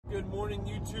Good morning,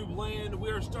 YouTube land.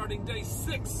 We are starting day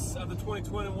 6 of the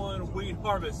 2021 wheat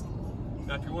harvest.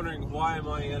 Now, if you're wondering why am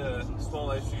I in a small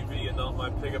SUV and not my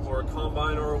pickup or a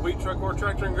combine or a wheat truck or a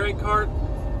tractor and grain cart,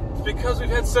 it's because we've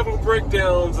had several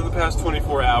breakdowns in the past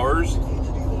 24 hours,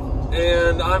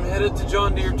 and I'm headed to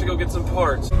John Deere to go get some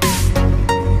parts. Tired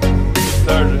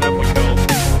enough we go.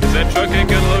 That truck ain't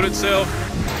gonna load itself.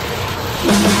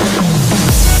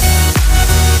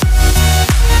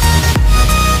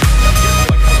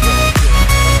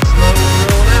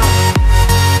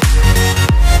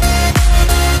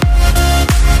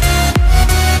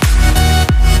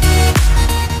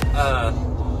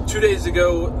 Days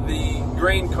ago, the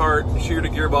grain cart sheared a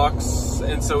gearbox,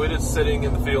 and so it is sitting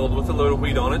in the field with a load of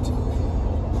wheat on it.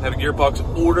 I have a gearbox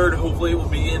ordered. Hopefully it will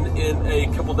be in a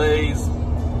couple days.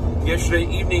 Yesterday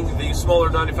evening, the smaller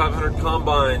 9500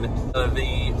 combine,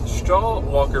 the straw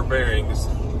walker bearings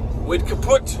went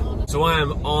kaput. So I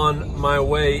am on my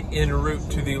way en route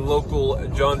to the local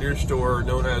John Deere store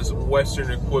known as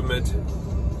Western Equipment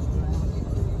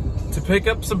to pick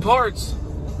up some parts.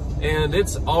 And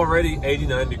it's already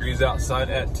 89 degrees outside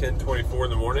at 10:24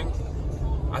 in the morning.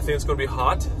 I think it's gonna be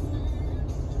hot,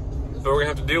 but we're gonna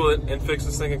have to deal with it and fix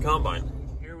this thing in combine.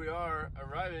 Here we are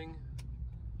arriving.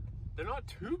 They're not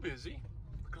too busy.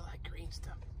 Look at all that green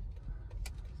stuff.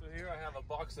 So here I have a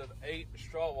box of 8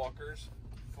 straw walkers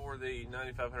for the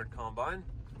 9500 combine.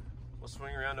 We'll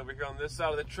swing around over here on this side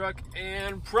of the truck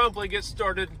and promptly get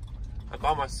started. I'm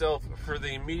by myself for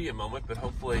the immediate moment, but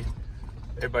hopefully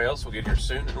everybody else will get here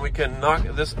soon and we can knock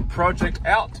this project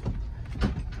out.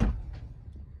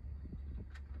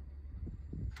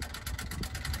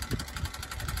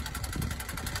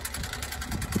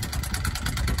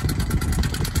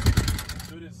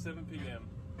 So it is 7 p.m.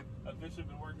 I've officially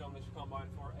been working on this combine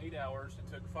for 8 hours.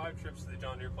 It took 5 trips to the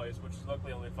John Deere place, which is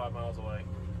luckily only 5 miles away.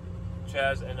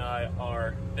 Chaz and I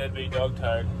are deadbeat dog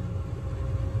tired.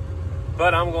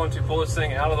 But I'm going to pull this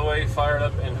thing out of the way, fire it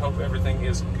up, and hope everything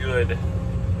is good.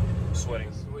 I'm sweating.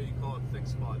 This is what you call a thick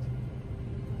spot.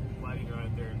 Lighting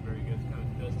right there is very good. It's kind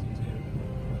of dusty too.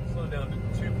 Slow down to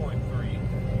 2.3.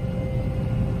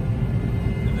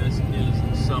 And this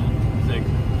is some thick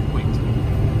wheat.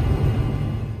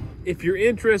 If you're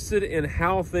interested in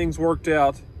how things worked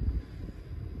out,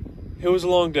 it was a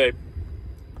long day.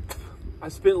 I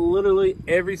spent literally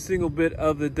every single bit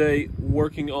of the day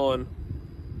working on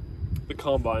the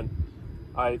combine.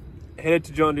 I headed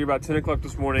to John Deere about 10 o'clock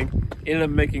this morning, ended up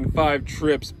making 5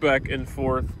 trips back and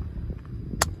forth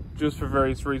just for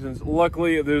various reasons.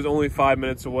 Luckily, there's only 5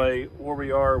 minutes away where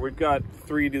we are. We've got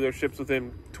 3 dealerships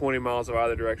within 20 miles of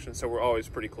either direction, so we're always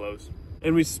pretty close.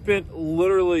 And we spent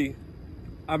literally,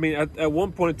 I mean, at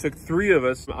one point it took 3 of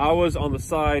us. I was on the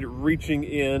side reaching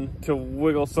in to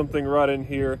wiggle something right in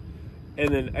here, and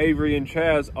then Avery and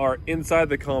Chaz are inside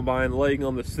the combine laying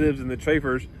on the sieves and the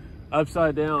chafers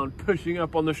upside down, pushing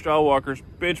up on the straw walkers,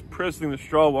 bench pressing the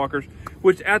straw walkers,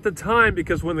 which at the time,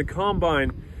 because when the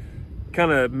combine kind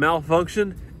of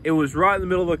malfunctioned, it was right in the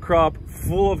middle of the crop,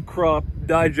 full of crop,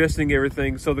 digesting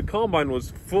everything. So the combine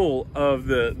was full of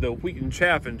the wheat and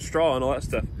chaff and straw and all that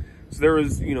stuff. So there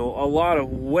was, you know, a lot of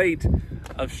weight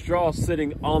of straw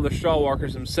sitting on the straw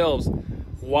walkers themselves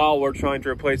while we're trying to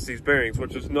replace these bearings,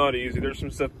 which is not easy. There's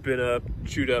some stuff been up,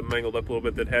 chewed up, mangled up a little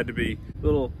bit that had to be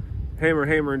little hammer,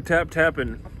 and tap,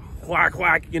 and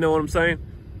whack, you know what I'm saying?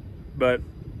 But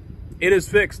it is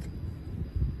fixed.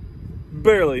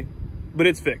 Barely, but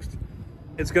it's fixed.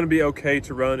 It's gonna be okay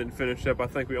to run and finish up. I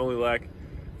think we only lack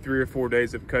 3 or 4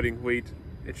 days of cutting wheat.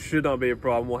 It should not be a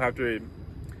problem. We'll have to,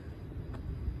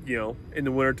 you know, in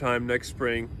the wintertime next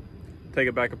spring, take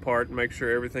it back apart and make sure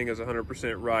everything is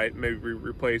 100% right, maybe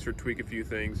replace or tweak a few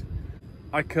things.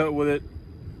 I cut with it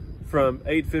from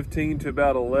 8:15 to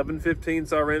about 11:15,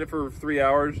 so I ran it for 3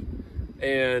 hours,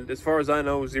 and as far as I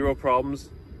know, 0 problems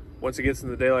once it gets in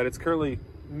the daylight. It's currently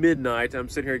midnight. I'm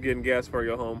sitting here getting gas before I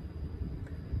go home.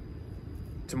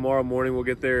 Tomorrow morning we'll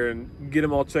get there and get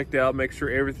them all checked out, make sure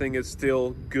everything is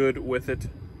still good with it,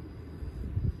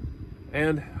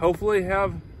 and hopefully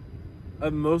have a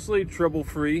mostly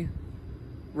trouble-free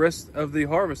rest of the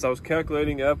harvest. I was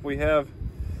calculating up, we have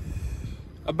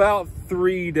about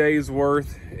 3 days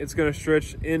worth. It's going to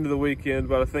stretch into the weekend,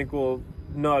 but I think we'll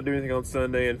not do anything on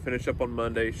Sunday and finish up on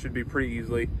Monday. Should be pretty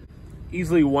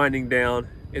easily winding down.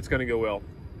 It's going to go well.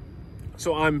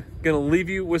 So I'm going to leave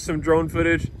you with some drone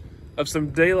footage of some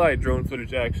daylight drone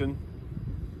footage action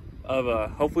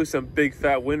of hopefully some big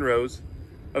fat windrows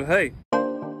of hay.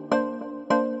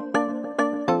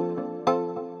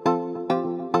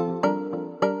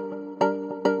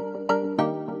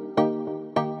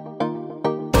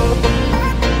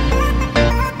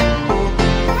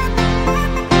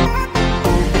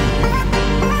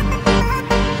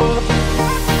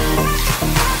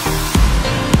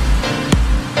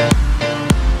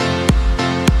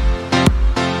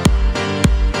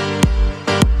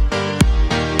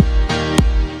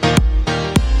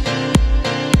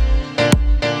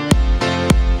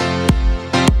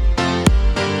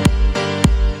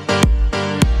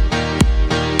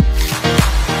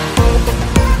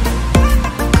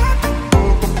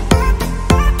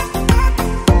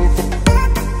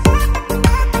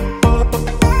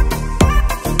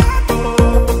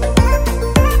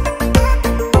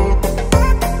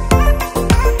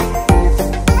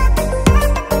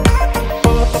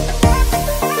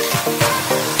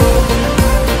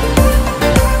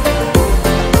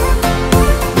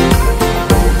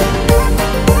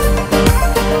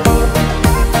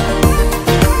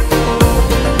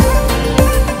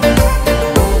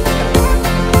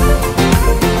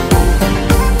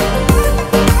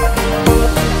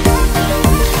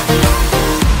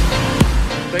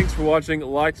 for watching.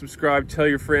 Like, subscribe, tell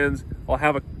your friends. I'll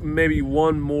have maybe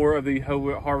one more of the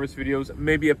harvest videos,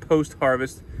 maybe a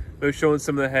post-harvest, maybe showing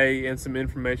some of the hay and some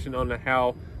information on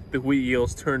how the wheat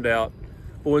yields turned out.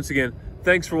 But once again,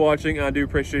 thanks for watching. I do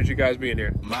appreciate you guys being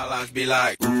here. My life be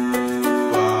like